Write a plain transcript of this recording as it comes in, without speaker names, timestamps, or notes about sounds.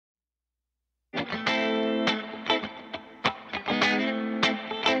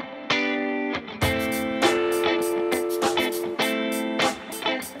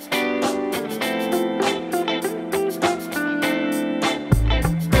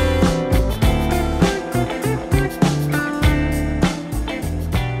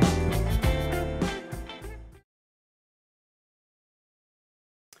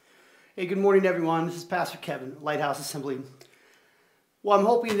Hey, good morning, everyone. This is Pastor Kevin, Lighthouse Assembly. Well, I'm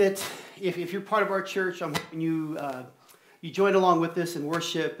hoping that if you're part of our church, I'm hoping you join along with us in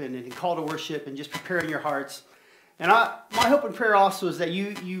worship and in call to worship and just preparing your hearts. And my hope and prayer also is that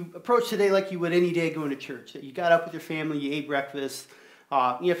you approach today like you would any day going to church. That you got up with your family, you ate breakfast.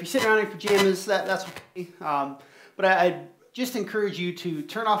 If you're sitting around in pajamas, that's okay. But I just encourage you to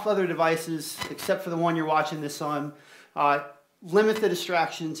turn off other devices, except for the one you're watching this on. Limit the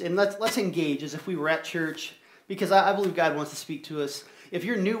distractions, and let's engage as if we were at church, because I believe God wants to speak to us. If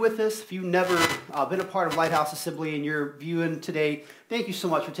you're new with us, if you've never been a part of Lighthouse Assembly and you're viewing today, thank you so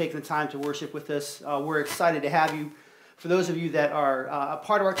much for taking the time to worship with us. We're excited to have you. For those of you that are a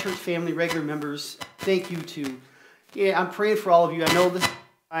part of our church family, regular members, thank you too. Yeah, I'm praying for all of you. I know this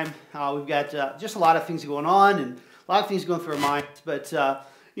time we've got just a lot of things going on and a lot of things going through our minds, but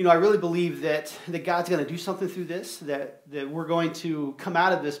I really believe that God's going to do something through this, that we're going to come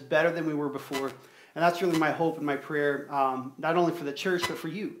out of this better than we were before. And that's really my hope and my prayer, not only for the church, but for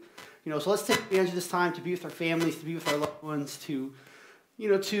you. So let's take advantage of this time to be with our families, to be with our loved ones, to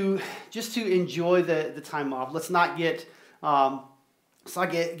enjoy the time off. Let's not get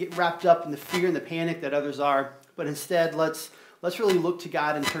wrapped up in the fear and the panic that others are, but instead let's really look to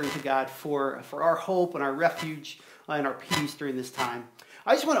God and turn to God for our hope and our refuge and our peace during this time.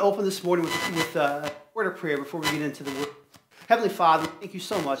 I just want to open this morning with a word of prayer before we get into the word. Heavenly Father, thank you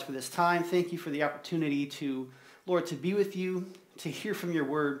so much for this time. Thank you for the opportunity to be with you, to hear from your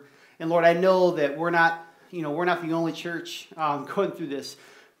word. And Lord, I know that we're not the only church going through this.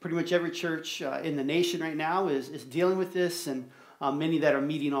 Pretty much every church in the nation right now is dealing with this, and many that are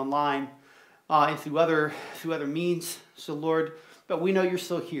meeting online and through other means. So Lord, but we know you're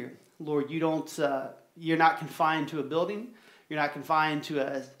still here. Lord, you're not confined to a building. You're not confined to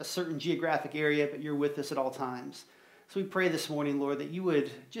a certain geographic area, but you're with us at all times. So we pray this morning, Lord, that you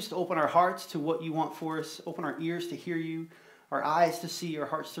would just open our hearts to what you want for us, open our ears to hear you, our eyes to see, our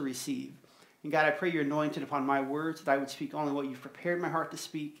hearts to receive. And God, I pray you're anointed upon my words, that I would speak only what you've prepared my heart to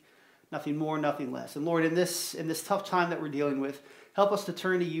speak, nothing more, nothing less. And Lord, in this tough time that we're dealing with, help us to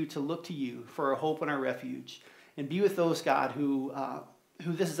turn to you, to look to you for our hope and our refuge. And be with those, God, who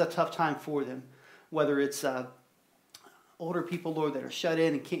this is a tough time for them, whether it's older people, Lord, that are shut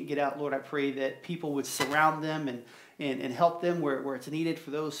in and can't get out. Lord, I pray that people would surround them and help them where it's needed.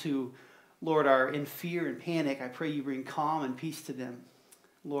 For those who, Lord, are in fear and panic, I pray you bring calm and peace to them.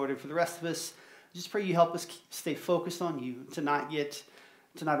 Lord, and for the rest of us, I just pray you help us stay focused on you, to not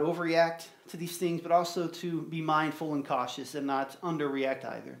overreact to these things, but also to be mindful and cautious and not underreact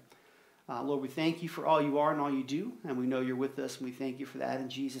either. Lord, we thank you for all you are and all you do, and we know you're with us, and we thank you for that in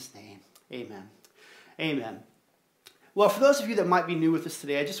Jesus' name. Amen. Amen. Well, for those of you that might be new with us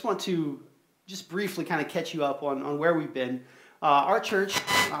today, I just want to briefly kind of catch you up on where we've been. Our church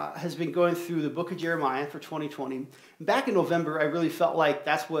has been going through the book of Jeremiah for 2020. Back in November, I really felt like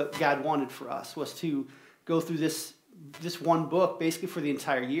that's what God wanted for us, was to go through this one book basically for the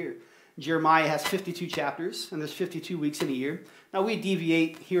entire year. Jeremiah has 52 chapters, and there's 52 weeks in a year. Now, we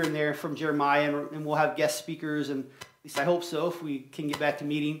deviate here and there from Jeremiah, and we'll have guest speakers, and at least I hope so, if we can get back to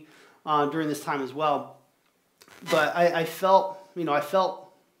meeting during this time as well. But I felt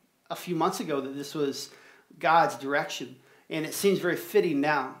a few months ago that this was God's direction, and it seems very fitting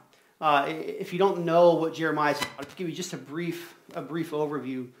now. If you don't know what Jeremiah is about, I'll give you just a brief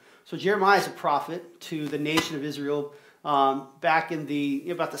overview. So Jeremiah is a prophet to the nation of Israel back in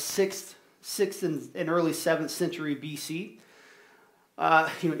about the 6th and early 7th century BC.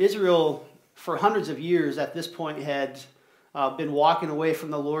 Israel, for hundreds of years at this point, had been walking away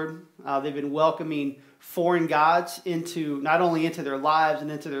from the Lord. They've been welcoming foreign gods not only into their lives and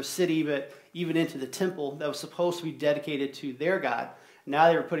into their city, but even into the temple that was supposed to be dedicated to their God. Now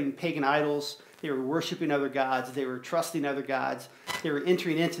they were putting pagan idols. They were worshiping other gods. They were trusting other gods. They were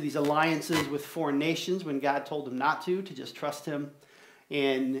entering into these alliances with foreign nations when God told them not to just trust him.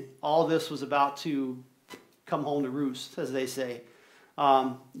 And all this was about to come home to roost, as they say.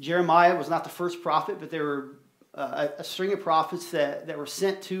 Jeremiah was not the first prophet, but there were a string of prophets that were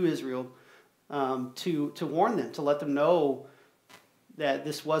sent to Israel to warn them, to let them know that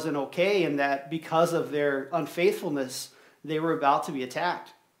this wasn't okay, and that because of their unfaithfulness, they were about to be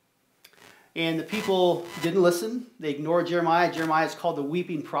attacked. And the people didn't listen. They ignored Jeremiah. Jeremiah is called the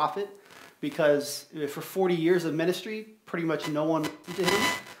weeping prophet because for 40 years of ministry, pretty much no one listened to him.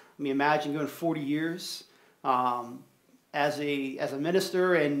 I mean, imagine going 40 years as a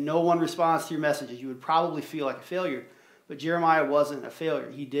minister and no one responds to your messages. You would probably feel like a failure. But Jeremiah wasn't a failure.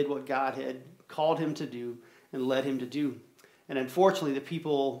 He did what God had called him to do and led him to do. And unfortunately, the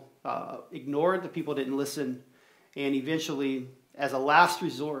people ignored, the people didn't listen, and eventually, as a last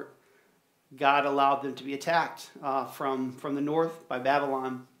resort, God allowed them to be attacked from the north by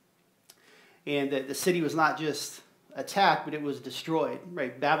Babylon. And the city was not just attacked, but it was destroyed.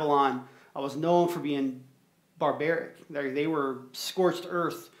 Right? Babylon was known for being barbaric. They were scorched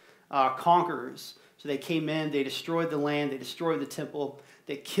earth conquerors. So they came in, they destroyed the land, they destroyed the temple,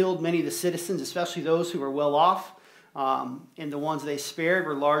 they killed many of the citizens, especially those who were well off. And the ones they spared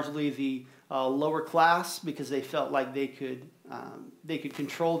were largely the lower class because they felt like they could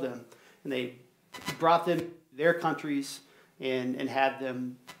control them. And they brought them to their countries and had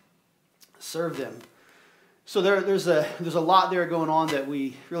them serve them. So there's a lot there going on that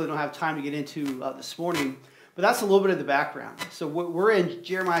we really don't have time to get into this morning. But that's a little bit of the background. So we're in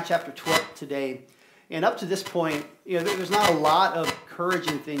Jeremiah chapter 12 today. And up to this point, there's not a lot of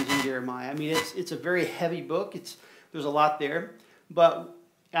encouraging things in Jeremiah. I mean, it's a very heavy book. There's a lot there. But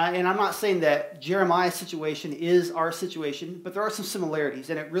and I'm not saying that Jeremiah's situation is our situation, but there are some similarities.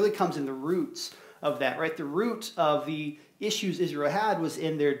 And it really comes in the roots of that, right? The root of the issues Israel had was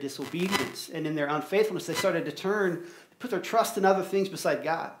in their disobedience and in their unfaithfulness. They started to put their trust in other things beside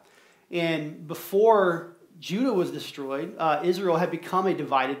God. And before Judah was destroyed, Israel had become a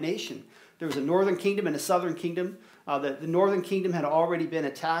divided nation. There was a northern kingdom and a southern kingdom. The northern kingdom had already been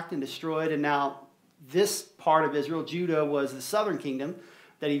attacked and destroyed, and now this part of Israel, Judah, was the southern kingdom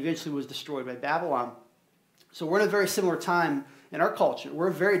that eventually was destroyed by Babylon. So we're in a very similar time in our culture. We're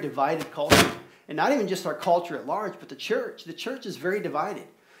a very divided culture. And not even just our culture at large, but the church. The church is very divided.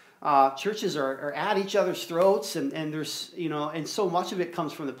 Churches are at each other's throats, and there's, and so much of it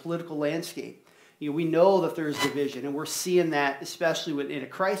comes from the political landscape. We know that there's division, and we're seeing that especially in a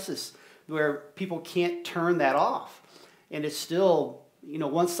crisis where people can't turn that off. And it's still,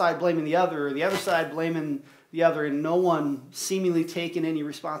 one side blaming the other, or the other side blaming the other, and no one seemingly taking any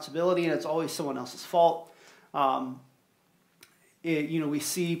responsibility, and it's always someone else's fault. We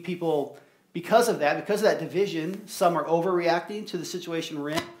see people, because of that division, some are overreacting to the situation we're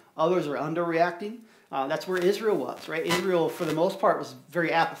in, others are underreacting. That's where Israel was, right? Israel, for the most part, was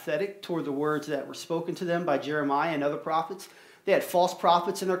very apathetic toward the words that were spoken to them by Jeremiah and other prophets. They had false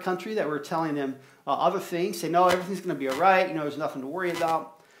prophets in their country that were telling them other things, saying, no, everything's going to be all right, there's nothing to worry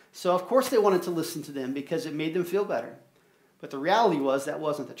about. So, of course, they wanted to listen to them because it made them feel better. But the reality was that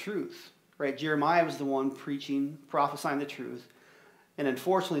wasn't the truth, right? Jeremiah was the one preaching, prophesying the truth. And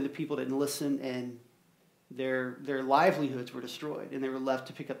unfortunately, the people didn't listen, and their livelihoods were destroyed, and they were left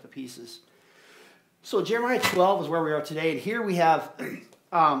to pick up the pieces. So Jeremiah 12 is where we are today, and here we have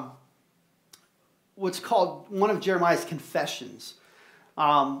what's called one of Jeremiah's confessions.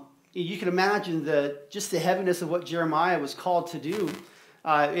 You can imagine just the heaviness of what Jeremiah was called to do.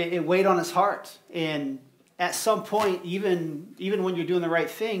 It weighed on his heart, and at some point, even when you're doing the right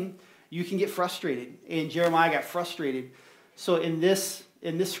thing, you can get frustrated, and Jeremiah got frustrated. So in this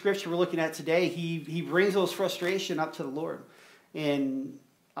scripture we're looking at today, he brings those frustration up to the Lord. And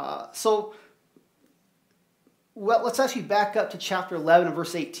let's actually back up to chapter 11 and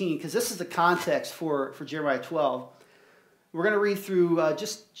verse 18, because this is the context for Jeremiah 12. We're going to read through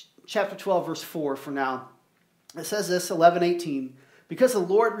just chapter 12, verse 4 for now. It says this, 11:18. Because the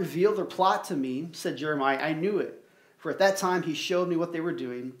Lord revealed their plot to me, said Jeremiah, I knew it. For at that time he showed me what they were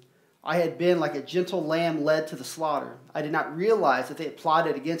doing. I had been like a gentle lamb led to the slaughter. I did not realize that they had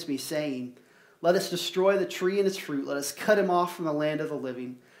plotted against me, saying, let us destroy the tree and its fruit. Let us cut him off from the land of the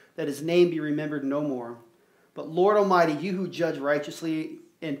living, that his name be remembered no more. But Lord Almighty, you who judge righteously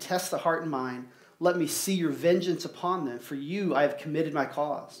and test the heart and mind, let me see your vengeance upon them. For you I have committed my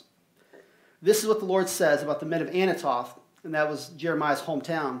cause. This is what the Lord says about the men of Anathoth, and that was Jeremiah's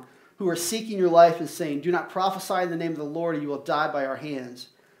hometown, who are seeking your life and saying, do not prophesy in the name of the Lord, or you will die by our hands.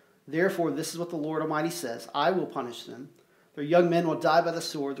 Therefore, this is what the Lord Almighty says, I will punish them. Their young men will die by the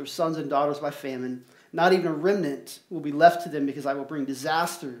sword, their sons and daughters by famine. Not even a remnant will be left to them, because I will bring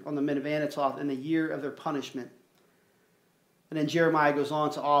disaster on the men of Anathoth in the year of their punishment. And then Jeremiah goes on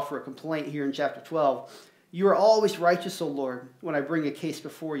to offer a complaint here in chapter 12. You are always righteous, O Lord, when I bring a case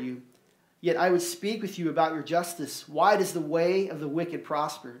before you. Yet I would speak with you about your justice. Why does the way of the wicked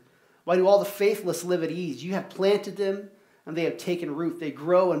prosper? Why do all the faithless live at ease? You have planted them, and they have taken root. They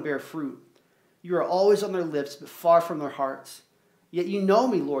grow and bear fruit. You are always on their lips, but far from their hearts. Yet you know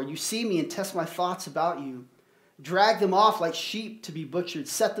me, Lord. You see me and test my thoughts about you. Drag them off like sheep to be butchered.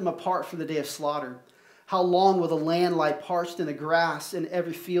 Set them apart for the day of slaughter. How long will the land lie parched in the grass and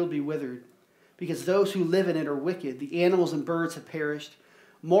every field be withered? Because those who live in it are wicked. The animals and birds have perished.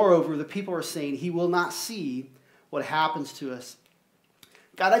 Moreover, the people are saying, he will not see what happens to us.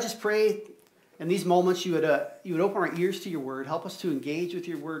 God, I just pray in these moments you would open our ears to your word. Help us to engage with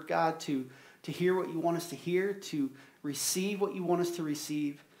your word, God, to hear what you want us to hear, to receive what you want us to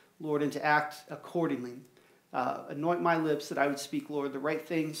receive. Lord, and to act accordingly. Anoint my lips that I would speak, Lord, the right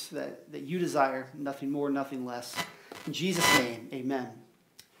things that you desire, nothing more, nothing less. In Jesus' name, amen.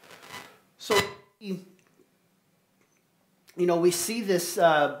 So, we see this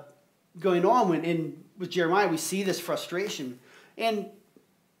going on with Jeremiah. We see this frustration. And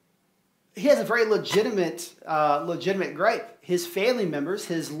he has a very legitimate gripe. His family members,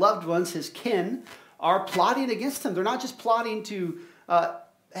 his loved ones, his kin are plotting against him. They're not just plotting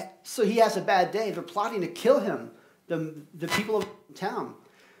so he has a bad day. They're plotting to kill him, the people of town.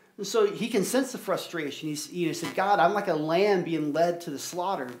 And so he can sense the frustration. He said, God, I'm like a lamb being led to the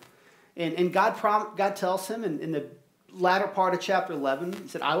slaughter. And God tells him in the latter part of chapter 11, he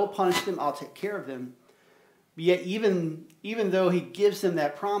said, I will punish them, I'll take care of them. But yet even though he gives them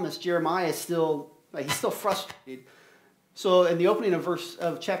that promise, Jeremiah is still frustrated. So in the opening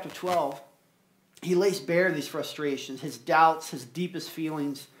of chapter 12, he lays bare these frustrations, his doubts, his deepest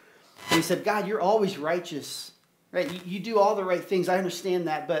feelings. And he said, God, you're always righteous, right? You do all the right things. I understand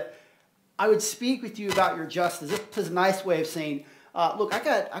that, but I would speak with you about your justice. This is a nice way of saying, look, I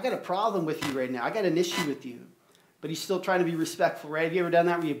got a problem with you right now. I got an issue with you. But he's still trying to be respectful, right? Have you ever done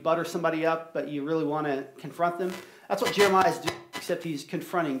that where you butter somebody up, but you really want to confront them? That's what Jeremiah is doing, except he's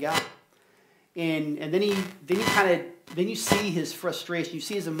confronting God. And then you see his frustration. You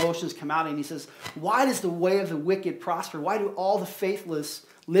see his emotions come out, and he says, why does the way of the wicked prosper? Why do all the faithless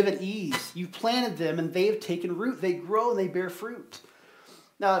live at ease? You've planted them, and they have taken root. They grow, and they bear fruit.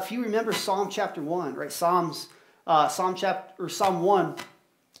 Now, if you remember Psalm chapter 1, right? Psalm 1,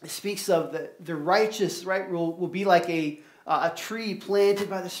 it speaks of the righteous, right, will be like a tree planted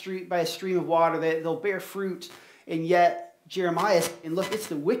by a stream of water. They'll bear fruit. And yet, Jeremiah, and look, it's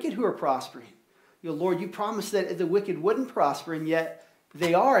the wicked who are prospering. Lord, you promised that the wicked wouldn't prosper, and yet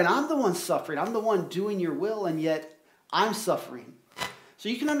they are, and I'm the one suffering. I'm the one doing your will, and yet I'm suffering. So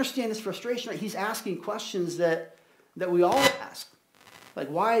you can understand his frustration. Right? He's asking questions that we all ask. Like,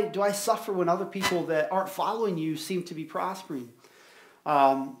 why do I suffer when other people that aren't following you seem to be prospering?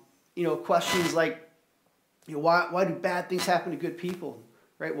 Questions like, why do bad things happen to good people,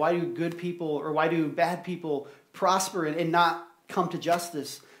 right? Why do bad people prosper and not come to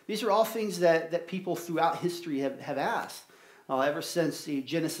justice? These are all things that people throughout history have asked, ever since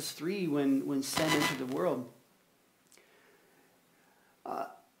Genesis 3 when sin entered the world.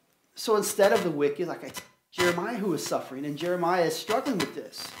 So instead of the wicked, like I said, Jeremiah who is suffering, and Jeremiah is struggling with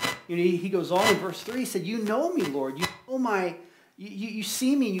this. He goes on in verse 3, he said, you know me, Lord, you know you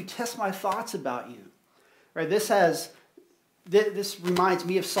see me, you test my thoughts about you. Right? This reminds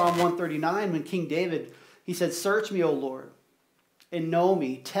me of Psalm 139 when King David, he said, search me, O Lord, and know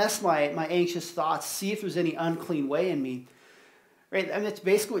me. Test my anxious thoughts. See if there's any unclean way in me. Right? And that's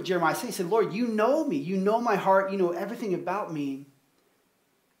basically what Jeremiah said. He said, Lord, you know me. You know my heart. You know everything about me.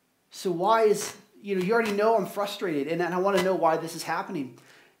 So why is, you already know I'm frustrated, and I want to know why this is happening.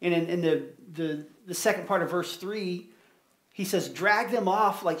 And in the second part of verse 3, he says, drag them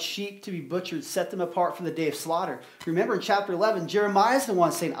off like sheep to be butchered, set them apart for the day of slaughter. Remember in chapter 11, Jeremiah's the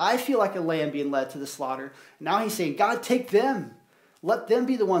one saying, I feel like a lamb being led to the slaughter. Now he's saying, God, take them. Let them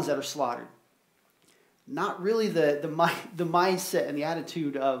be the ones that are slaughtered. Not really the mindset and the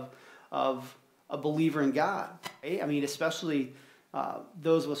attitude of a believer in God. Right? I mean, especially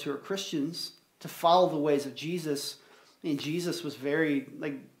those of us who are Christians, to follow the ways of Jesus. I mean, Jesus was very,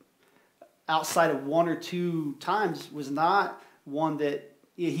 outside of one or two times, was not one that,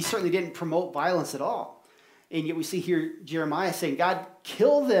 he certainly didn't promote violence at all. And yet we see here Jeremiah saying, God,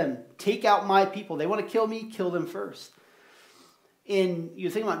 kill them, take out my people. They want to kill me, kill them first. And you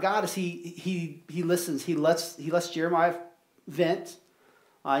think about God as he listens, he lets Jeremiah vent.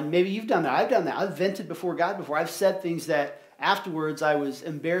 And maybe you've done that. I've done that. I've vented before God before. I've said things that afterwards I was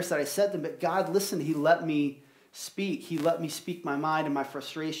embarrassed that I said them, but God listened. He let me speak. He let me speak my mind and my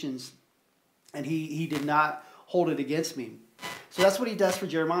frustrations. And he did not hold it against me. So that's what he does for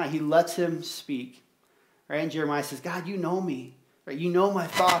Jeremiah. He lets him speak. Right? And Jeremiah says, God, you know me. Right? You know my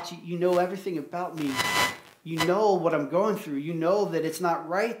thoughts. You know everything about me. You know what I'm going through. You know that it's not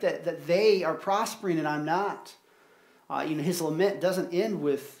right that they are prospering and I'm not. His lament doesn't end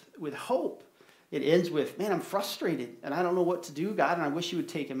with hope. It ends with, man, I'm frustrated and I don't know what to do, God, and I wish you would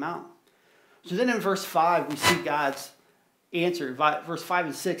take him out. So then in verse 5, we see God's answer. Verse 5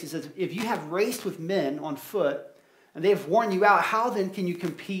 and 6, he says, if you have raced with men on foot and they have worn you out, how then can you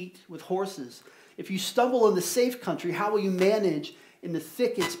compete with horses? If you stumble in the safe country, how will you manage in the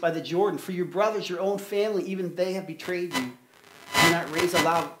thickets by the Jordan? For your brothers, your own family, even they have betrayed you. Do not raise a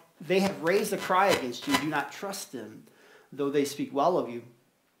loud, they have raised a cry against you. Do not trust them, though they speak well of you.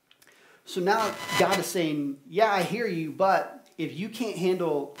 So now God is saying, yeah, I hear you, but if you can't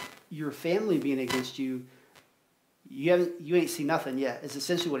handle your family being against you, you ain't seen nothing yet, is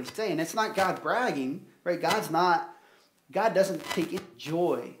essentially what he's saying. It's not God bragging, right? God doesn't take any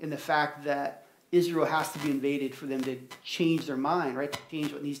joy in the fact that Israel has to be invaded for them to change their mind, right? To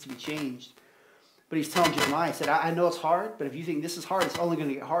change what needs to be changed. But he's telling Jeremiah, he said, I know it's hard, but if you think this is hard, it's only going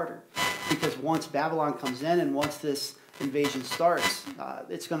to get harder. Because once Babylon comes in and once this invasion starts,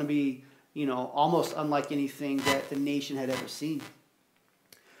 it's going to be, almost unlike anything that the nation had ever seen.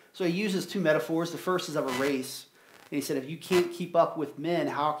 So he uses two metaphors. The first is of a race. And he said, if you can't keep up with men,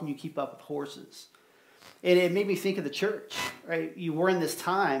 how can you keep up with horses? And it made me think of the church, right? You were in this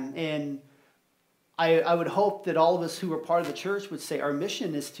time, and I would hope that all of us who are part of the church would say our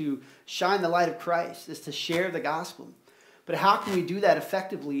mission is to shine the light of Christ, is to share the gospel. But how can we do that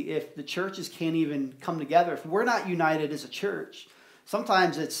effectively if the churches can't even come together? If we're not united as a church,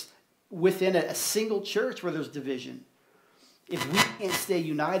 sometimes it's within a single church where there's division. If we can't stay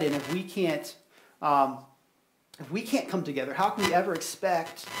united, if we can't come together, how can we ever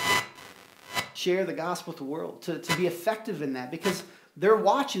expect to share the gospel with the world, to be effective in that? Because they're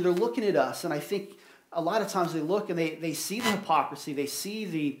watching, they're looking at us, and I think a lot of times they look and they see the hypocrisy, they see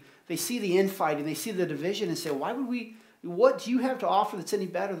the infighting, they see the division, and say, what do you have to offer that's any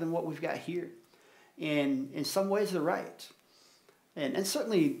better than what we've got here? And in some ways they're right. And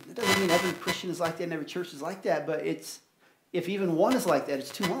certainly it doesn't mean every Christian is like that and every church is like that, but if even one is like that,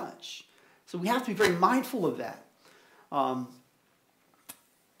 it's too much. So we have to be very mindful of that.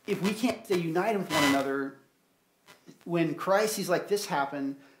 If we can't stay united with one another, when crises like this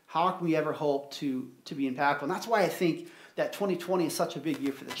happen, how can we ever hope to be impactful? And that's why I think that 2020 is such a big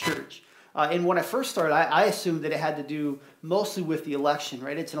year for the church. And when I first started, I assumed that it had to do mostly with the election,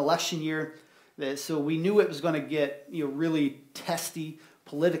 right? It's an election year, so we knew it was going to get really testy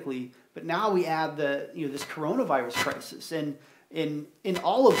politically. But now we add this coronavirus crisis, and in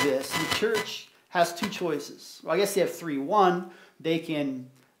all of this, the church has two choices. Well, I guess they have three. One, they can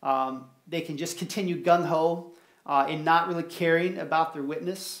just continue gung ho and not really caring about their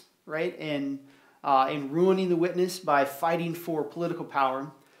witness, right? And ruining the witness by fighting for political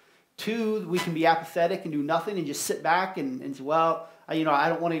power. Two, we can be apathetic and do nothing and just sit back and say, well, I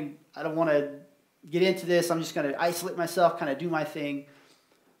don't want to get into this. I'm just going to isolate myself, kind of do my thing.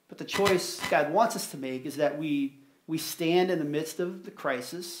 But the choice God wants us to make is that we stand in the midst of the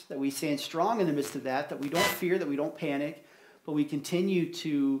crisis, that we stand strong in the midst of that we don't fear, that we don't panic, but we continue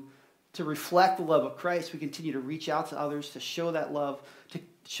to reflect the love of Christ. We continue to reach out to others, to show that love, to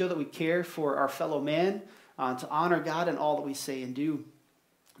show that we care for our fellow man, to honor God in all that we say and do.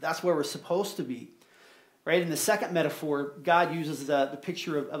 That's where we're supposed to be, right? In the second metaphor, God uses the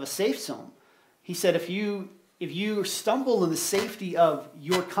picture of a safe zone. He said, if you stumble in the safety of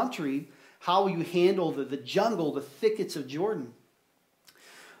your country, how will you handle the jungle, the thickets of Jordan?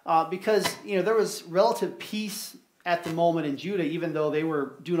 Because there was relative peace at the moment in Judah, even though they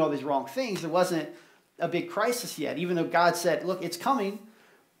were doing all these wrong things. There wasn't a big crisis yet, even though God said, look, it's coming.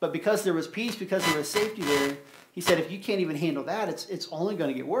 But because there was peace, because there was safety there, he said, if you can't even handle that, it's only going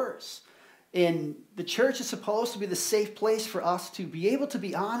to get worse. And the church is supposed to be the safe place for us to be able to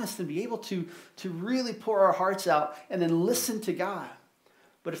be honest and be able to really pour our hearts out and then listen to God.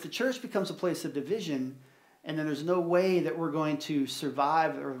 But if the church becomes a place of division, and then there's no way that we're going to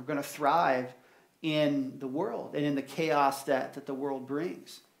survive or we're going to thrive in the world and in the chaos that the world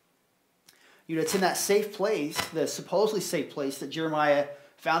brings. It's in that safe place, the supposedly safe place, that Jeremiah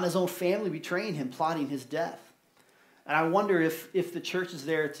found his own family betraying him, plotting his death. And I wonder if the church is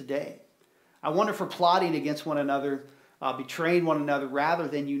there today. I wonder if we're plotting against one another, betraying one another, rather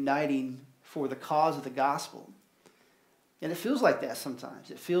than uniting for the cause of the gospel. And it feels like that sometimes.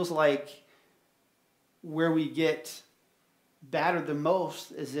 It feels like where we get battered the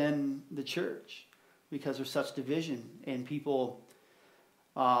most is in the church, because there's such division, and people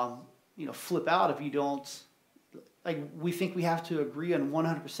flip out if you don't. Like, we think we have to agree on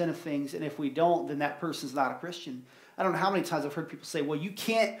 100% of things, and if we don't, then that person's not a Christian. I don't know how many times I've heard people say, well, you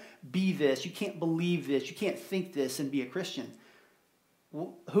can't be this, you can't believe this, you can't think this and be a Christian.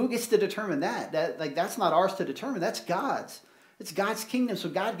 Well, who gets to determine that? That's not ours to determine. That's God's. It's God's kingdom, so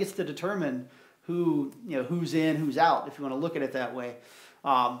God gets to determine who's in, who's out, if you want to look at it that way.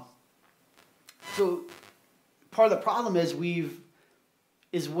 So part of the problem is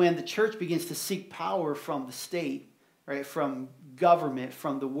when the church begins to seek power from the state, right, from government,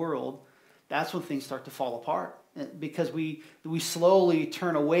 from the world. That's when things start to fall apart, because we slowly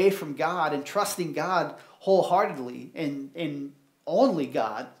turn away from God and trusting God wholeheartedly and only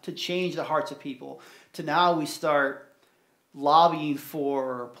God to change the hearts of people. To now we start lobbying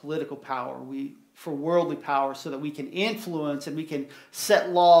for political power. We for worldly power so that we can influence and we can set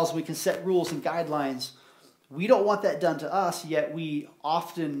laws, we can set rules and guidelines. We don't want that done to us, yet we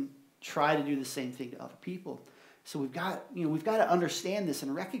often try to do the same thing to other people. So we've got to understand this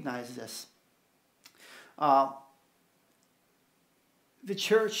and recognize this. The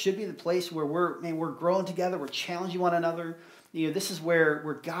church should be the place where we're growing together, we're challenging one another. This is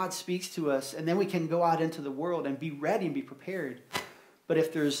where God speaks to us, and then we can go out into the world and be ready and be prepared. But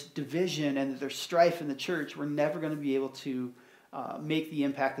if there's division and there's strife in the church, we're never going to be able to make the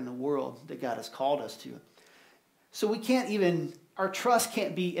impact in the world that God has called us to. So our trust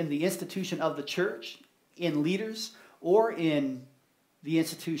can't be in the institution of the church, in leaders, or in the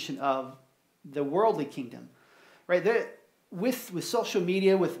institution of the worldly kingdom. Right? With social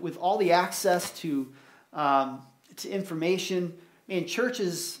media, with all the access to information,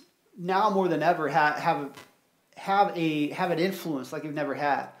 churches now more than ever have an influence like they've never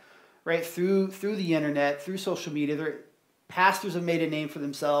had, right? Through the internet, through social media, pastors have made a name for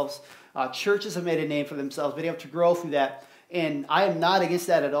themselves. Churches have made a name for themselves, been able to grow through that. And I am not against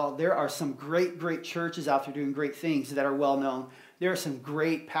that at all. There are some great churches out there doing great things that are well known. There are some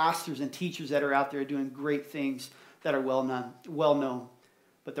great pastors and teachers that are out there doing great things that are well known.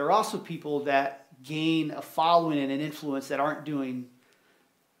 But there are also people that gain a following and an influence that aren't doing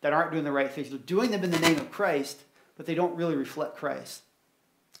the right things. They're doing them in the name of Christ, but they don't really reflect Christ.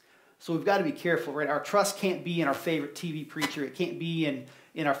 So we've got to be careful, right? Our trust can't be in our favorite TV preacher. It can't be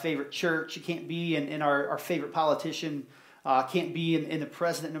in our favorite church. It can't be in our favorite politician. It can't be in the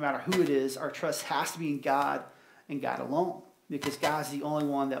president, no matter who it is. Our trust has to be in God and God alone, because God's the only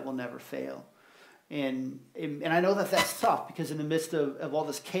one that will never fail. And I know that that's tough, because in the midst of all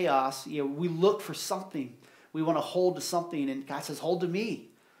this chaos, we look for something. We want to hold to something, and God says, hold to me.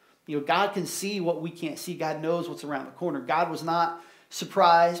 God can see what we can't see. God knows what's around the corner. God was not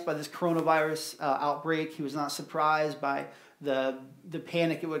surprised by this coronavirus outbreak. He was not surprised by the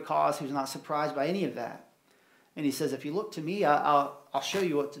panic it would cause. He was not surprised by any of that. And he says, if you look to me, I'll show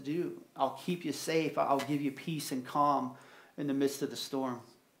you what to do. I'll keep you safe. I'll give you peace and calm in the midst of the storm.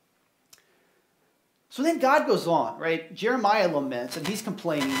 So then God goes on, right? Jeremiah laments, and he's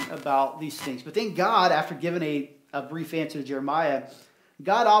complaining about these things. But then God, after giving a brief answer to Jeremiah,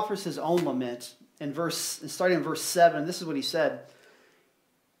 God offers his own lament. Starting in verse 7, this is what he said.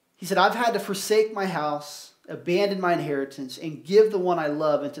 He said, I've had to forsake my house, abandon my inheritance, and give the one I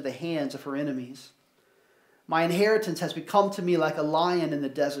love into the hands of her enemies. My inheritance has become to me like a lion in the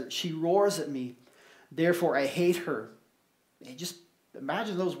desert. She roars at me. Therefore, I hate her. And just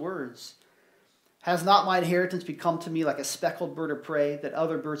imagine those words. Has not my inheritance become to me like a speckled bird of prey that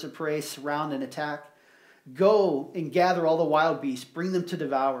other birds of prey surround and attack? Go and gather all the wild beasts, bring them to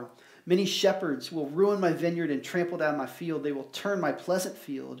devour. Many shepherds will ruin my vineyard and trample down my field. They will turn my pleasant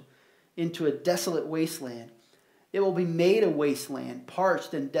field into a desolate wasteland. It will be made a wasteland,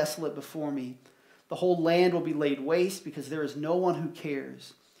 parched and desolate before me. The whole land will be laid waste because there is no one who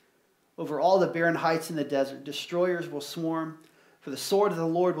cares. Over all the barren heights in the desert, destroyers will swarm. For the sword of the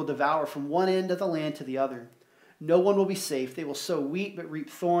Lord will devour from one end of the land to the other. No one will be safe. They will sow wheat but reap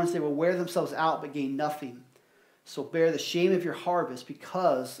thorns. They will wear themselves out but gain nothing. So bear the shame of your harvest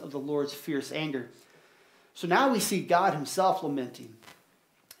because of the Lord's fierce anger. So now we see God himself lamenting.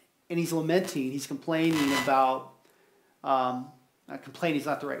 And he's lamenting, he's complaining about, complaining is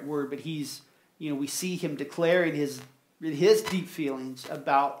not the right word, but we see him declaring his deep feelings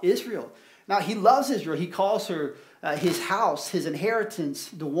about Israel. Now, he loves Israel. He calls her his house, his inheritance,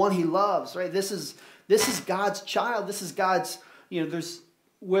 the one he loves, right? This is God's child. This is God's,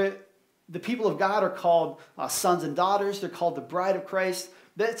 where the people of God are called sons and daughters. They're called the bride of Christ.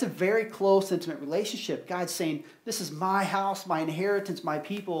 That's a very close, intimate relationship. God's saying, this is my house, my inheritance, my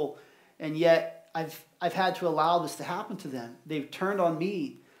people, and yet I've had to allow this to happen to them. They've turned on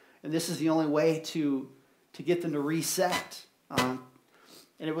me, and this is the only way to get them to reset. And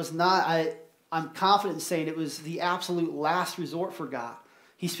it was not, I'm confident in saying it was the absolute last resort for God.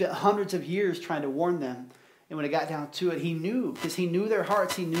 He spent hundreds of years trying to warn them. And when it got down to it, he knew, because he knew their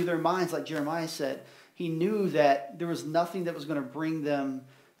hearts, he knew their minds, like Jeremiah said. He knew that there was nothing that was going to bring them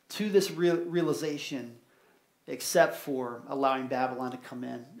to this realization except for allowing Babylon to come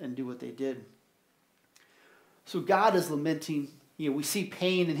in and do what they did. So God is lamenting. We see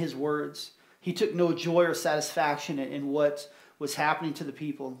pain in his words. He took no joy or satisfaction in what was happening to the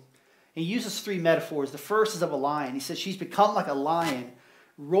people. He uses three metaphors. The first is of a lion. He says, she's become like a lion,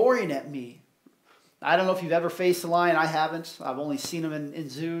 roaring at me. I don't know if you've ever faced a lion. I haven't. I've only seen them in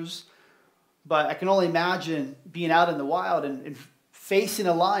zoos. But I can only imagine being out in the wild and facing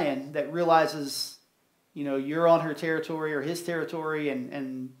a lion that realizes you're on her territory or his territory,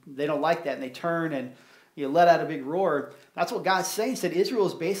 and they don't like that, and they turn and let out a big roar. That's what God's saying. He said Israel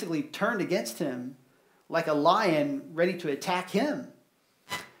is basically turned against him like a lion ready to attack him.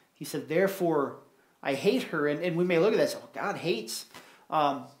 He said, therefore, I hate her. And we may look at that and say, oh, God hates.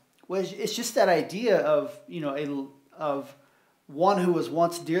 Well, it's just that idea of, of one who was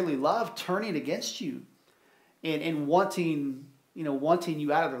once dearly loved turning against you and wanting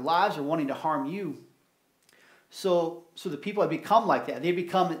you out of their lives or wanting to harm you. So the people have become like that. They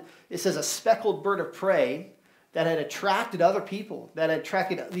become, it says, a speckled bird of prey that had attracted other people, that had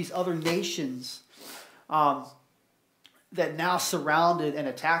attracted these other nations that now surrounded and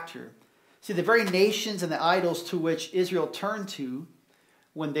attacked her. See, the very nations and the idols to which Israel turned to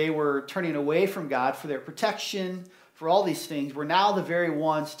when they were turning away from God for their protection, for all these things, were now the very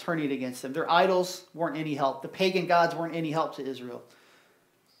ones turning against them. Their idols weren't any help. The pagan gods weren't any help to Israel.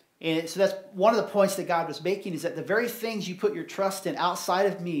 And so that's one of the points that God was making, is that the very things you put your trust in outside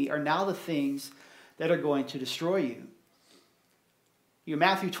of me are now the things that are going to destroy you.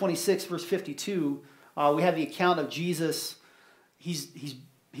 Matthew 26, verse 52, we have the account of Jesus. He's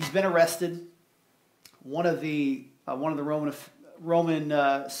been arrested. One of the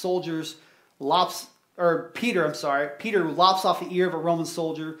Roman soldiers Peter lops off the ear of a Roman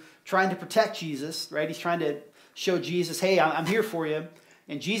soldier, trying to protect Jesus. Right? He's trying to show Jesus, hey, I'm here for you.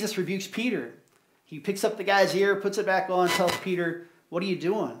 And Jesus rebukes Peter. He picks up the guy's ear, puts it back on, tells Peter, what are you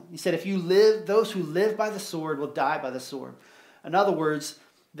doing? He said, those who live by the sword will die by the sword. In other words,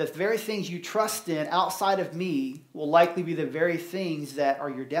 the very things you trust in outside of me will likely be the very things that are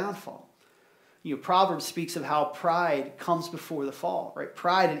your downfall. Proverbs speaks of how pride comes before the fall. Right?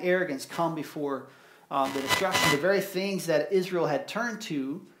 Pride and arrogance come before the destruction. The very things that Israel had turned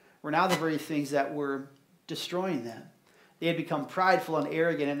to were now the very things that were destroying them. They had become prideful and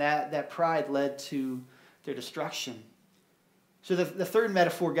arrogant, and that pride led to their destruction. So the third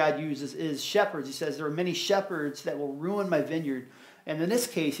metaphor God uses is shepherds. He says there are many shepherds that will ruin my vineyard. And in this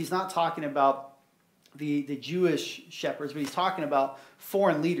case, he's not talking about the Jewish shepherds, but he's talking about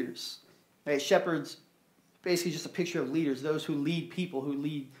foreign leaders. Right? Shepherds, basically just a picture of leaders, those who lead people, who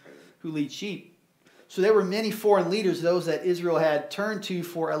lead sheep. So there were many foreign leaders, those that Israel had turned to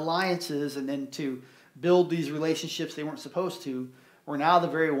for alliances and then to build these relationships they weren't supposed to, were now the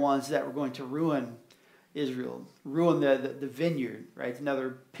very ones that were going to ruin Israel, ruin the vineyard. Right,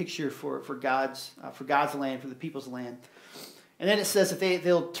 another picture for God's land, for the people's land. And then it says that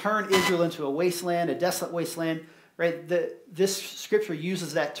they'll turn Israel into a wasteland, a desolate wasteland. Right, this scripture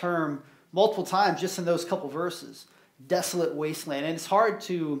uses that term multiple times just in those couple verses, desolate wasteland, and it's hard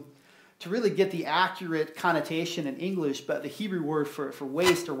to really get the accurate connotation in English, but the Hebrew word for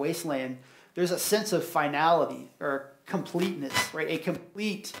waste or wasteland, there's a sense of finality or completeness, right? A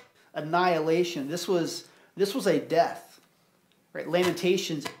complete annihilation. This was a death, right?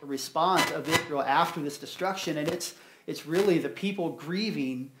 Lamentations, a response of Israel after this destruction, and it's really the people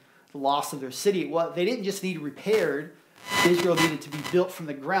grieving the loss of their city. Well, they didn't just need repaired. Israel needed to be built from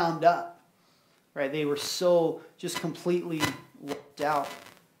the ground up, right? They were so just completely wiped out.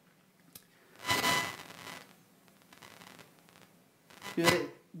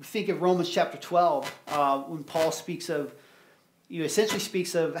 Think of Romans chapter 12 when Paul speaks of, essentially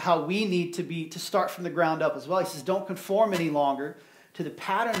speaks of how we need to start from the ground up as well. He says, don't conform any longer to the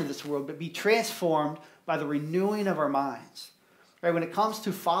pattern of this world, but be transformed by the renewing of our minds. Right? When it comes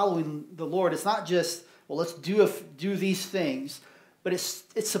to following the Lord, it's not just, well, let's do these things, but it's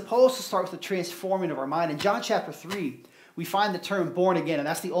supposed to start with the transforming of our mind. In John chapter 3, we find the term born again, and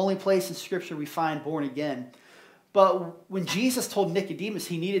that's the only place in Scripture we find born again. But when Jesus told Nicodemus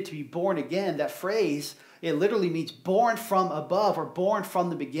he needed to be born again, that phrase, it literally means born from above or born from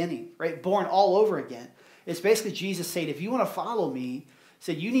the beginning, right? Born all over again. It's basically Jesus saying, if you want to follow me,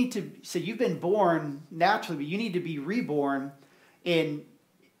 you've been born naturally, but you need to be reborn in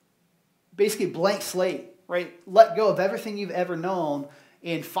basically blank slate, right? Let go of everything you've ever known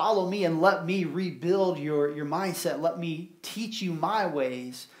and follow me and let me rebuild your mindset. Let me teach you my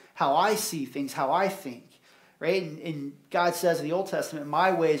ways, how I see things, how I think. Right? And God says in the Old Testament,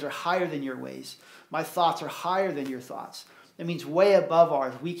 my ways are higher than your ways. My thoughts are higher than your thoughts. That means way above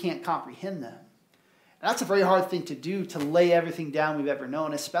ours. We can't comprehend them. And that's a very hard thing to do, to lay everything down we've ever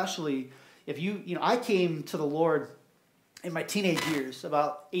known, especially if I came to the Lord in my teenage years,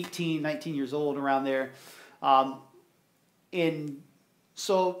 about 18, 19 years old, around there. And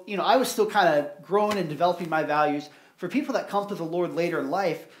so, I was still kind of growing and developing my values. For people that come to the Lord later in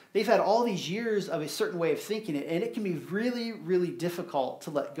life, they've had all these years of a certain way of thinking, and it can be really, really difficult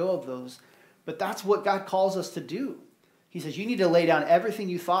to let go of those. But that's what God calls us to do. He says, you need to lay down everything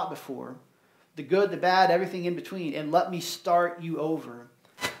you thought before, the good, the bad, everything in between, and let me start you over.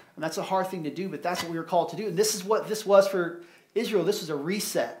 And that's a hard thing to do, but that's what we were called to do. And this is what this was for Israel. This was a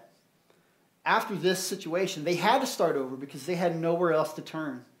reset. After this situation, they had to start over because they had nowhere else to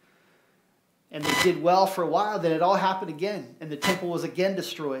turn. And they did well for a while, then it all happened again. And the temple was again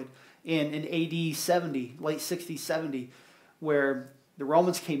destroyed in AD 70, late 60s, 70, where the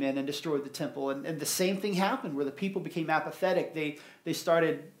Romans came in and destroyed the temple. And the same thing happened where the people became apathetic. They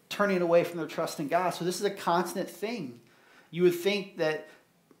started turning away from their trust in God. So this is a constant thing. You would think that,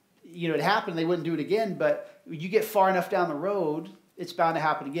 it happened, they wouldn't do it again, but you get far enough down the road, it's bound to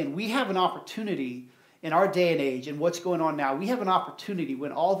happen again. We have an opportunity in our day and age and what's going on now. We have an opportunity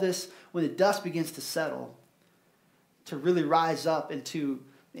when when the dust begins to settle, to really rise up and to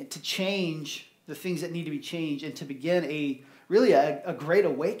change the things that need to be changed and to begin a great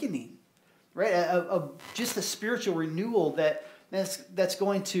awakening, right? Just a spiritual renewal that's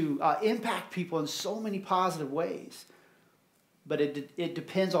going to impact people in so many positive ways. But it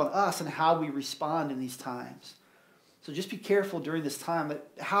depends on us and how we respond in these times. So just be careful during this time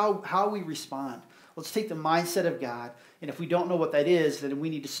how we respond. Let's take the mindset of God, and if we don't know what that is, then we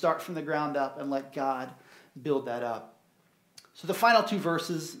need to start from the ground up and let God build that up. So the final two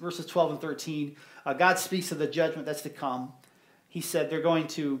verses 12 and 13, God speaks of the judgment that's to come. He said they're going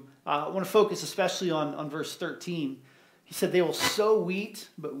to, I want to focus especially on verse 13. He said they will sow wheat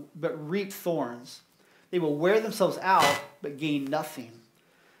but reap thorns. They will wear themselves out but gain nothing.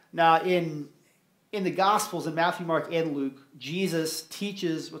 Now in the Gospels, in Matthew, Mark, and Luke, Jesus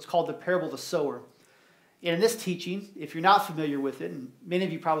teaches what's called the parable of the sower. And in this teaching, if you're not familiar with it, and many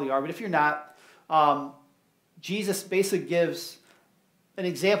of you probably are, but if you're not, Jesus basically gives an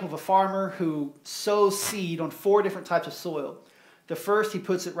example of a farmer who sows seed on 4 different types of soil. The first, he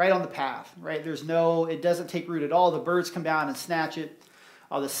puts it right on the path, right? It doesn't take root at all. The birds come down and snatch it.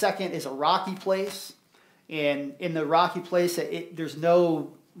 The second is a rocky place. And in the rocky place, there's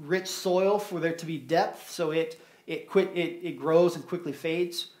no rich soil for there to be depth, so it grows and quickly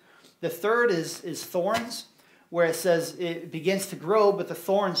fades. The third is thorns, where it says it begins to grow, but the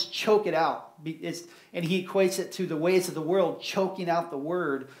thorns choke it out. And he equates it to the ways of the world choking out the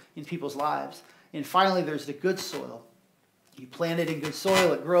word in people's lives. And finally, there's the good soil. You plant it in good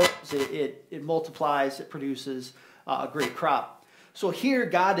soil, it grows, it multiplies, it produces a great crop. So here,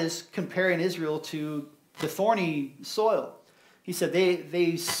 God is comparing Israel to the thorny soil. He said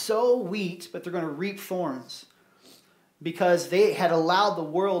they sow wheat, but they're going to reap thorns because they had allowed the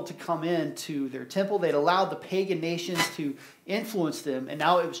world to come into their temple. They'd allowed the pagan nations to influence them, and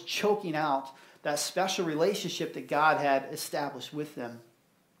now it was choking out that special relationship that God had established with them.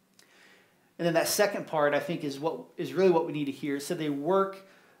 And then that second part, I think, is really what we need to hear. It said they will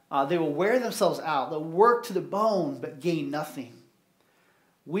wear themselves out. They'll work to the bone, but gain nothing.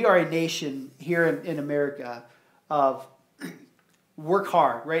 We are a nation here in America of work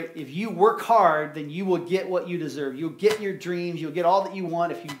hard, right? If you work hard, then you will get what you deserve. You'll get your dreams. You'll get all that you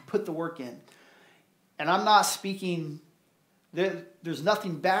want if you put the work in. And I'm not speaking, there's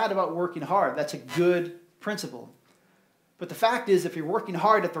nothing bad about working hard. That's a good principle. But the fact is, if you're working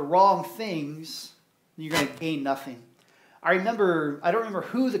hard at the wrong things, you're going to gain nothing. I don't remember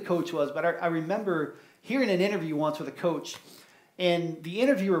who the coach was, but I remember hearing an interview once with a coach, and the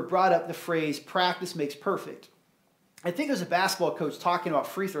interviewer brought up the phrase, practice makes perfect. I think it was a basketball coach talking about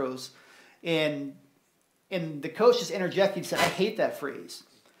free throws, and the coach just interjected and said, I hate that phrase.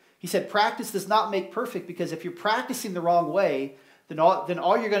 He said, practice does not make perfect, because if you're practicing the wrong way, then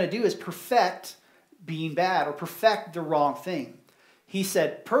all you're going to do is perfect being bad or perfect the wrong thing. He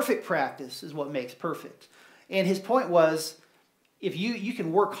said, perfect practice is what makes perfect. And his point was, if you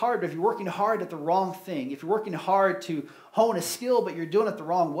can work hard, but if you're working hard at the wrong thing, if you're working hard to hone a skill, but you're doing it the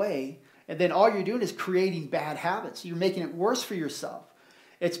wrong way, and then all you're doing is creating bad habits. You're making it worse for yourself.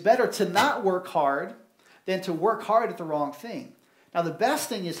 It's better to not work hard than to work hard at the wrong thing. Now, the best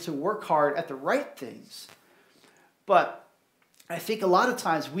thing is to work hard at the right things. But I think a lot of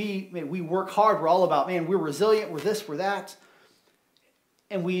times we work hard. We're all about, we're resilient, we're this, we're that.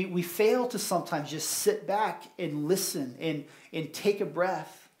 And we fail to sometimes just sit back and listen and take a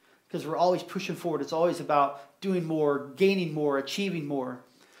breath, because we're always pushing forward. It's always about doing more, gaining more, achieving more.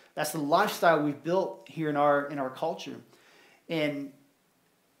 That's the lifestyle we've built here in our culture.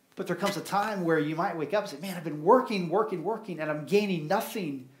 But there comes a time where you might wake up and say, man, I've been working, and I'm gaining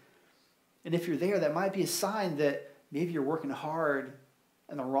nothing. And if you're there, that might be a sign that maybe you're working hard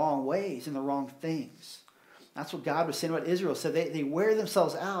in the wrong ways, in the wrong things. That's what God was saying about Israel. So they wear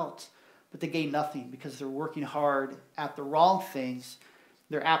themselves out, but they gain nothing because they're working hard at the wrong things.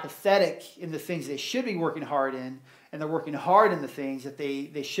 They're apathetic in the things they should be working hard in, and they're working hard in the things that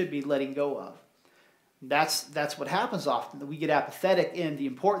they should be letting go of. That's what happens often, that we get apathetic in the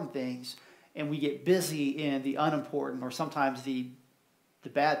important things and we get busy in the unimportant or sometimes the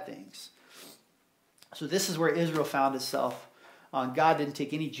bad things. So this is where Israel found itself. God didn't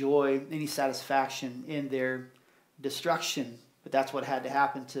take any joy, any satisfaction in their destruction, but that's what had to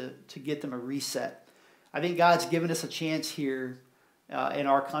happen to get them a reset. I think God's given us a chance here in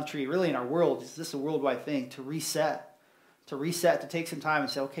our country, really in our world. This is a worldwide thing, to reset, to take some time and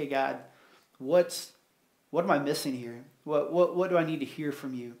say, okay, God, what am I missing here? What do I need to hear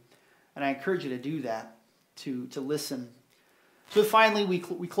from you? And I encourage you to do that, to listen. So finally, we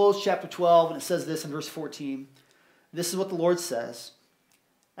close chapter 12, and it says this in verse 14. This is what the Lord says.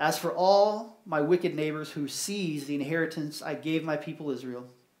 As for all my wicked neighbors who seize the inheritance I gave my people Israel,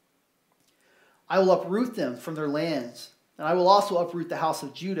 I will uproot them from their lands, and I will also uproot the house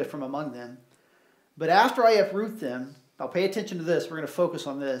of Judah from among them. But after I uproot them, now pay attention to this, we're going to focus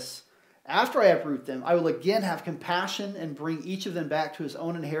on this. After I uproot them, I will again have compassion and bring each of them back to his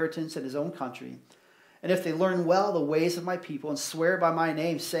own inheritance and his own country. And if they learn well the ways of my people and swear by my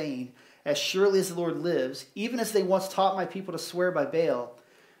name, saying, as surely as the Lord lives, even as they once taught my people to swear by Baal,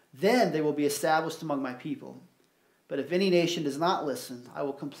 then they will be established among my people. But if any nation does not listen, I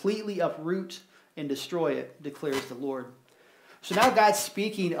will completely uproot and destroy it, declares the Lord. So now God's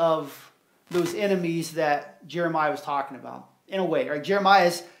speaking of those enemies that Jeremiah was talking about. In a way, right?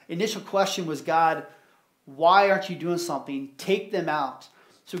 Jeremiah's initial question was, God, why aren't you doing something? Take them out.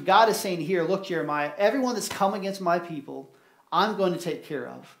 So God is saying here, look, Jeremiah, everyone that's come against my people, I'm going to take care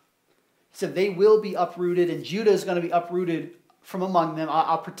of. He said they will be uprooted, and Judah is going to be uprooted from among them.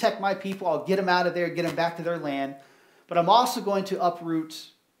 I'll protect my people. I'll get them out of there, get them back to their land. But I'm also going to uproot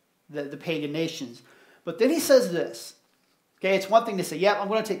the pagan nations. But then he says this. Okay, it's one thing to say, yeah, I'm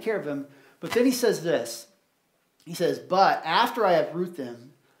going to take care of them. But then he says this. He says, but after I uproot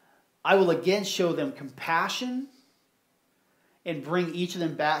them, I will again show them compassion and bring each of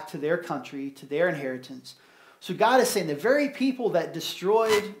them back to their country, to their inheritance. So God is saying the very people that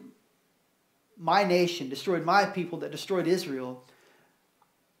destroyed my nation, destroyed my people, that destroyed Israel,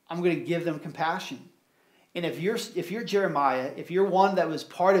 I'm going to give them compassion. And if you're Jeremiah, if you're one that was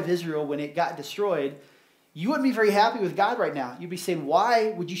part of Israel when it got destroyed, you wouldn't be very happy with God right now. You'd be saying,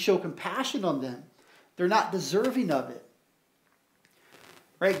 why would you show compassion on them? They're not deserving of it.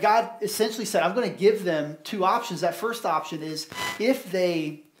 Right? God essentially said, I'm going to give them two options. That first option is if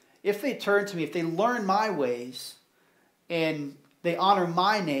they turn to me, if they learn my ways and they honor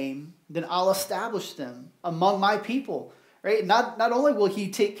my name, then I'll establish them among my people. Right? Not only will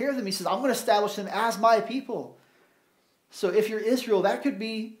he take care of them, he says, I'm going to establish them as my people. So if you're Israel, that could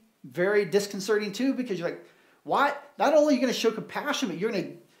be very disconcerting too, because you're like, why? Not only are you going to show compassion, but you're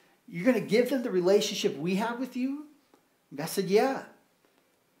going to give them the relationship we have with you? And God said, yeah.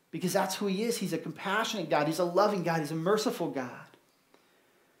 Because that's who he is. He's a compassionate God. He's a loving God. He's a merciful God.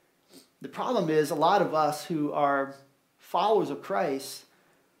 The problem is a lot of us who are followers of Christ,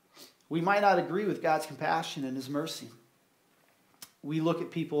 we might not agree with God's compassion and his mercy. We look at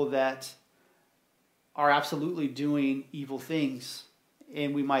people that are absolutely doing evil things,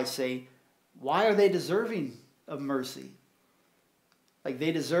 and we might say, why are they deserving of mercy? Like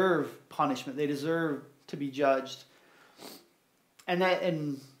they deserve punishment. They deserve to be judged. And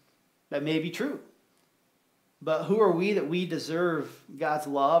that may be true. But who are we that we deserve God's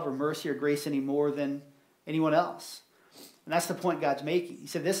love or mercy or grace any more than anyone else? And that's the point God's making. He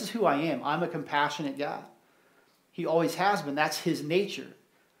said, this is who I am. I'm a compassionate God. He always has been. That's his nature.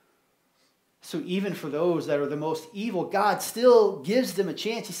 So even for those that are the most evil, God still gives them a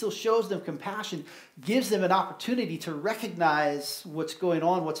chance. He still shows them compassion, gives them an opportunity to recognize what's going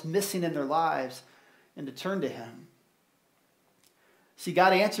on, what's missing in their lives, and to turn to him. See,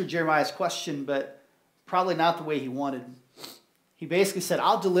 God answered Jeremiah's question, but probably not the way he wanted. He basically said,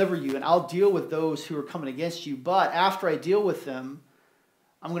 I'll deliver you and I'll deal with those who are coming against you, but after I deal with them,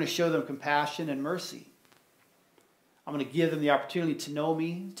 I'm going to show them compassion and mercy. I'm going to give them the opportunity to know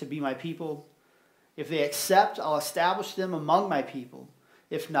me, to be my people. If they accept, I'll establish them among my people.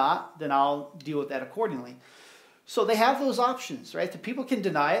 If not, then I'll deal with that accordingly. So they have those options, right? The people can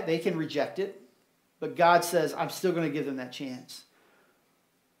deny it, they can reject it, but God says, I'm still going to give them that chance.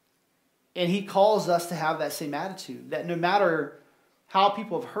 And he calls us to have that same attitude, that no matter how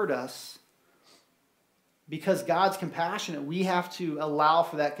people have hurt us, because God's compassionate, we have to allow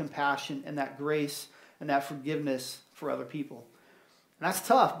for that compassion and that grace and that forgiveness for other people. And that's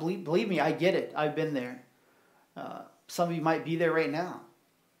tough. Believe me, I get it. I've been there. Some of you might be there right now.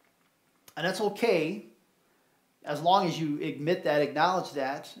 And that's okay as long as you admit that, acknowledge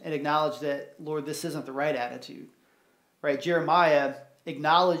that, and acknowledge that, Lord, this isn't the right attitude. right? Jeremiah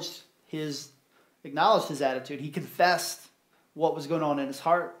acknowledged his attitude. He confessed what was going on in his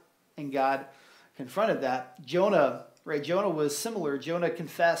heart, and God confronted that. Jonah, right? Jonah was similar. Jonah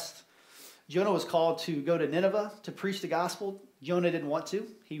confessed. Jonah was called to go to Nineveh to preach the gospel. Jonah didn't want to.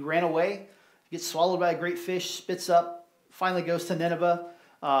 He ran away, gets swallowed by a great fish, spits up, finally goes to Nineveh,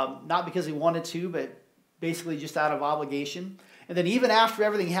 not because he wanted to, but basically just out of obligation. And then even after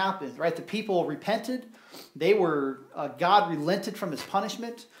everything happened, right, the people repented. They were, God relented from his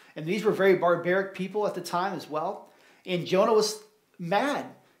punishment. And these were very barbaric people at the time as well. And Jonah was mad.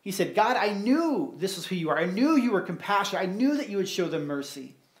 He said, God, I knew this was who you are. I knew you were compassionate. I knew that you would show them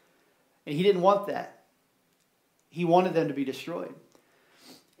mercy. And he didn't want that. He wanted them to be destroyed.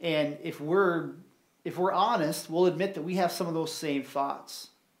 And if we're honest, we'll admit that we have some of those same thoughts.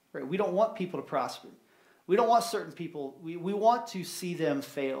 Right? We don't want people to prosper. We don't want certain people. We want to see them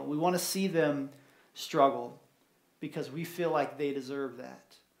fail. We want to see them struggle because we feel like they deserve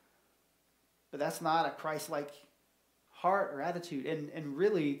that. But that's not a Christ-like heart or attitude. And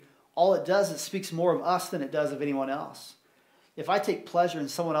really, all it does, it speaks more of us than it does of anyone else. If I take pleasure in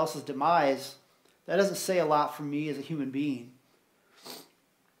someone else's demise, that doesn't say a lot for me as a human being.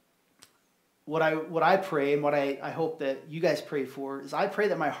 What I pray and what I hope that you guys pray for is I pray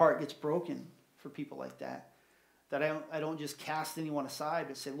that my heart gets broken for people like that. That I don't just cast anyone aside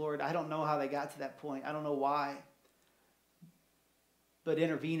but say, Lord, I don't know how they got to that point. I don't know why. But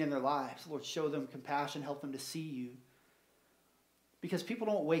intervene in their lives. Lord, show them compassion. Help them to see you. Because people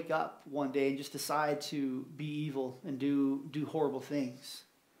don't wake up one day and just decide to be evil and do horrible things.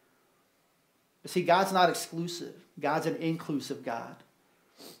 But see, God's not exclusive. God's an inclusive God.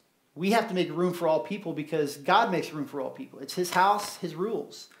 We have to make room for all people because God makes room for all people. It's his house, his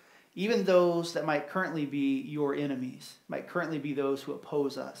rules. Even those that might currently be your enemies, might currently be those who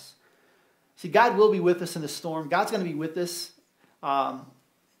oppose us. See, God will be with us in the storm. God's going to be with us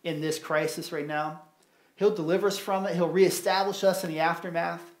in this crisis right now. He'll deliver us from it. He'll reestablish us in the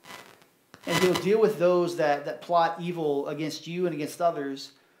aftermath. And he'll deal with those that plot evil against you and against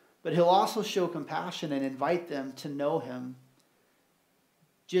others. But he'll also show compassion and invite them to know him,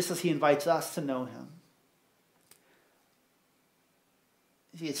 just as he invites us to know him.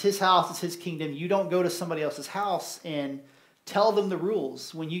 See, it's his house, it's his kingdom. You don't go to somebody else's house and tell them the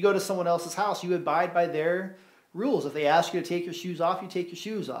rules. When you go to someone else's house, you abide by their rules. If they ask you to take your shoes off, you take your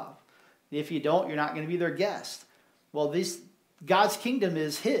shoes off. If you don't, you're not going to be their guest. Well, God's kingdom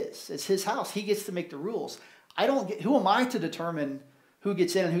is his. It's his house. He gets to make the rules. Who am I to determine who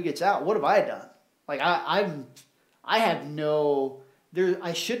gets in and who gets out? What have I done? Like I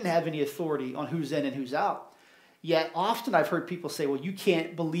shouldn't have any authority on who's in and who's out. Yet often I've heard people say, well, you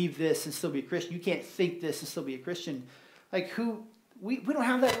can't believe this and still be a Christian. You can't think this and still be a Christian. Like we don't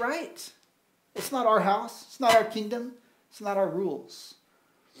have that right. It's not our house. It's not our kingdom. It's not our rules.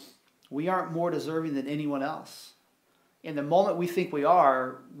 We aren't more deserving than anyone else. And the moment we think we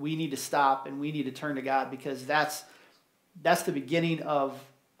are, we need to stop and we need to turn to God because that's the beginning of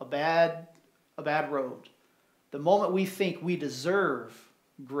a bad road. The moment we think we deserve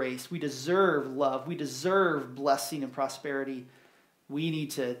grace, we deserve love, we deserve blessing and prosperity, we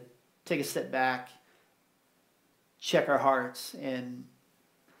need to take a step back, check our hearts, and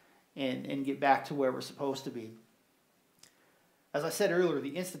get back to where we're supposed to be. As I said earlier,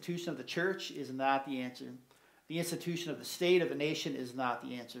 the institution of the church is not the answer. The institution of the state, of the nation, is not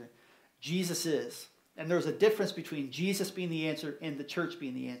the answer. Jesus is. And there's a difference between Jesus being the answer and the church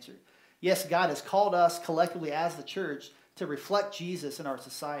being the answer. Yes, God has called us collectively as the church to reflect Jesus in our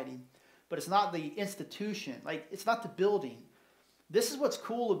society. But it's not the institution. Like, it's not the building. This is what's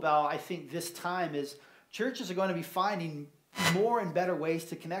cool about, I think, this time is churches are going to be finding more and better ways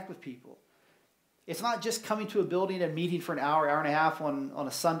to connect with people. It's not just coming to a building and meeting for an hour, hour and a half on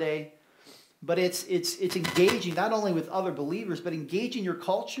a Sunday, but it's engaging not only with other believers, but engaging your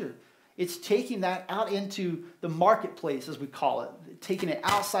culture. It's taking that out into the marketplace, as we call it, taking it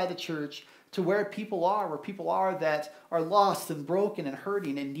outside the church to where people are that are lost and broken and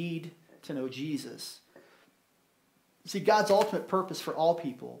hurting and need to know Jesus. See, God's ultimate purpose for all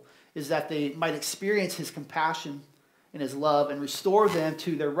people is that they might experience his compassion and his love and restore them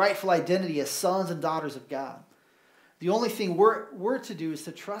to their rightful identity as sons and daughters of God. The only thing we're to do is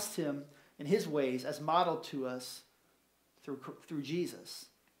to trust him in his ways as modeled to us through Jesus.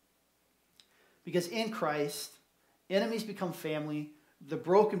 Because in Christ, enemies become family, the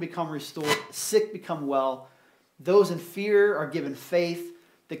broken become restored, sick become well, those in fear are given faith,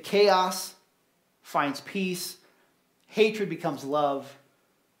 the chaos finds peace, hatred becomes love,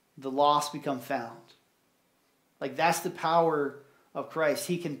 the lost become found. Like, that's the power of Christ.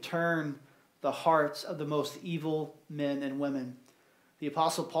 He can turn the hearts of the most evil men and women. The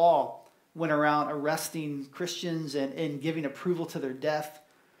Apostle Paul went around arresting Christians and giving approval to their death.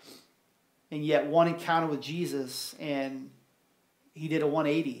 And yet one encounter with Jesus, and he did a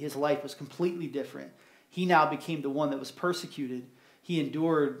 180. His life was completely different. He now became the one that was persecuted. He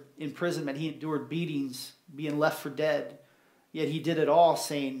endured imprisonment. He endured beatings, being left for dead. Yet he did it all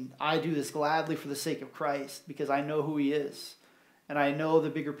saying, I do this gladly for the sake of Christ because I know who he is. And I know the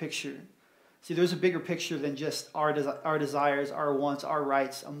bigger picture. See, there's a bigger picture than just our desires, our wants, our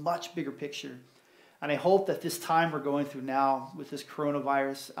rights, a much bigger picture. And I hope that this time we're going through now with this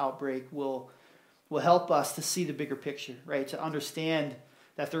coronavirus outbreak will help us to see the bigger picture, right? To understand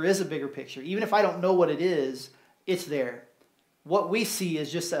that there is a bigger picture. Even if I don't know what it is, it's there. What we see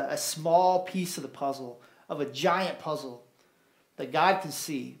is just a small piece of the puzzle, of a giant puzzle that God can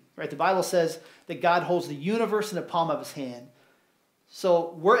see, right? The Bible says that God holds the universe in the palm of his hand.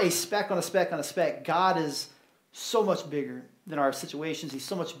 So we're a speck on a speck on a speck. God is so much bigger than our situations. He's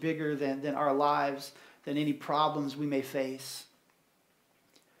so much bigger than our lives, than any problems we may face.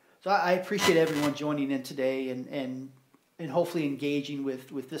 So I appreciate everyone joining in today and hopefully engaging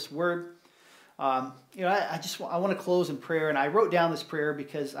with this word. I want to close in prayer, and I wrote down this prayer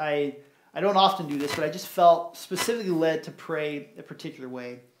because I don't often do this, but I just felt specifically led to pray a particular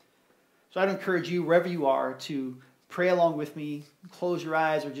way. So I'd encourage you, wherever you are, to pray along with me, close your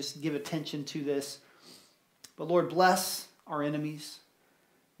eyes, or just give attention to this. But Lord, bless our enemies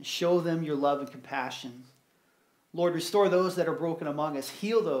and show them your love and compassion. Lord, restore those that are broken among us.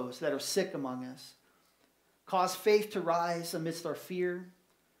 Heal those that are sick among us. Cause faith to rise amidst our fear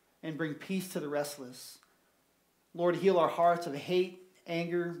and bring peace to the restless. Lord, heal our hearts of hate,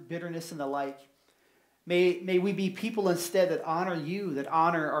 anger, bitterness, and the like. May we be people instead that honor you, that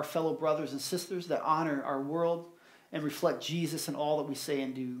honor our fellow brothers and sisters, that honor our world, and reflect Jesus in all that we say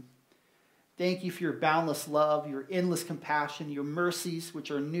and do. Thank you for your boundless love, your endless compassion, your mercies,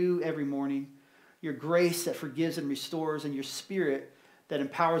 which are new every morning, your grace that forgives and restores, and your spirit that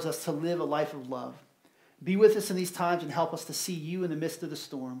empowers us to live a life of love. Be with us in these times and help us to see you in the midst of the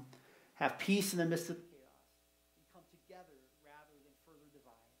storm. Have peace in the midst of the chaos. And come together rather than further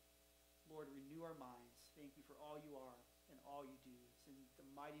divide. Lord, renew our minds. Thank you for all you are and all you do. It's in the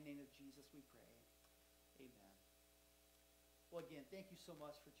mighty name of Jesus we pray. Amen. Well, again, thank you so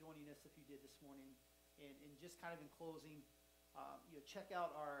much for joining us if you did this morning. And just kind of in closing, check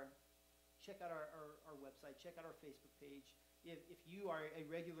out our website, check out our Facebook page. If you are a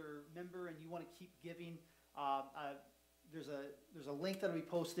regular member and you want to keep giving, there's a link that will be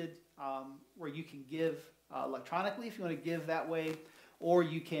posted where you can give electronically if you want to give that way, or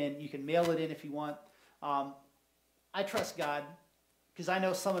you can mail it in if you want. I trust God because I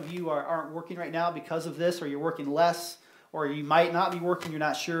know some of you aren't working right now because of this, or you're working less, or you might not be working, you're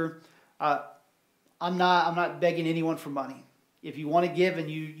not sure. I'm not begging anyone for money. If you want to give and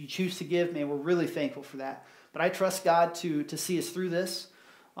you choose to give, man, we're really thankful for that. But I trust God to see us through this.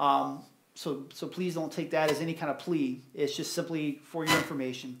 So please don't take that as any kind of plea. It's just simply for your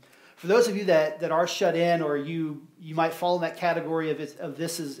information. For those of you that are shut in, or you might fall in that category of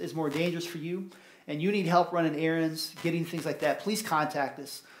this is more dangerous for you, and you need help running errands, getting things like that, please contact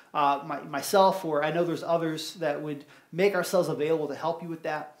us. Myself, or I know there's others that would make ourselves available to help you with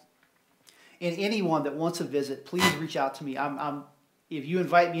that. And anyone that wants a visit, please reach out to me. If you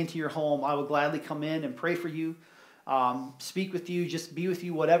invite me into your home, I will gladly come in and pray for you, speak with you, just be with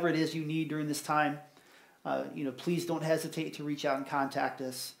you, whatever it is you need during this time. Please don't hesitate to reach out and contact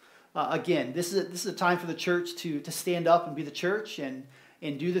us. Again, this is a time for the church to stand up and be the church and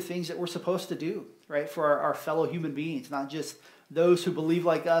do the things that we're supposed to do, right, for our fellow human beings, not just those who believe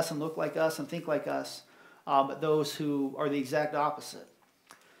like us and look like us and think like us, but those who are the exact opposite.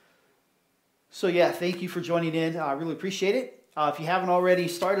 So yeah, thank you for joining in. I really appreciate it. If you haven't already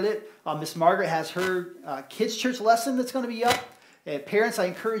started it, Miss Margaret has her kids' church lesson that's going to be up. Parents, I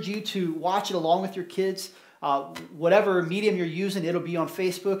encourage you to watch it along with your kids. Whatever medium you're using, it'll be on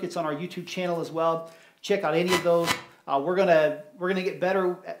Facebook. It's on our YouTube channel as well. Check out any of those. We're gonna get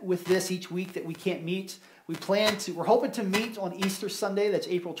better with this each week that we can't meet. We're hoping to meet on Easter Sunday. That's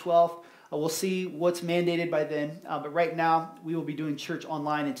April 12th. We'll see what's mandated by then. But right now, we will be doing church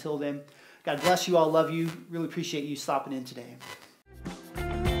online until then. God bless you all. Love you. Really appreciate you stopping in today.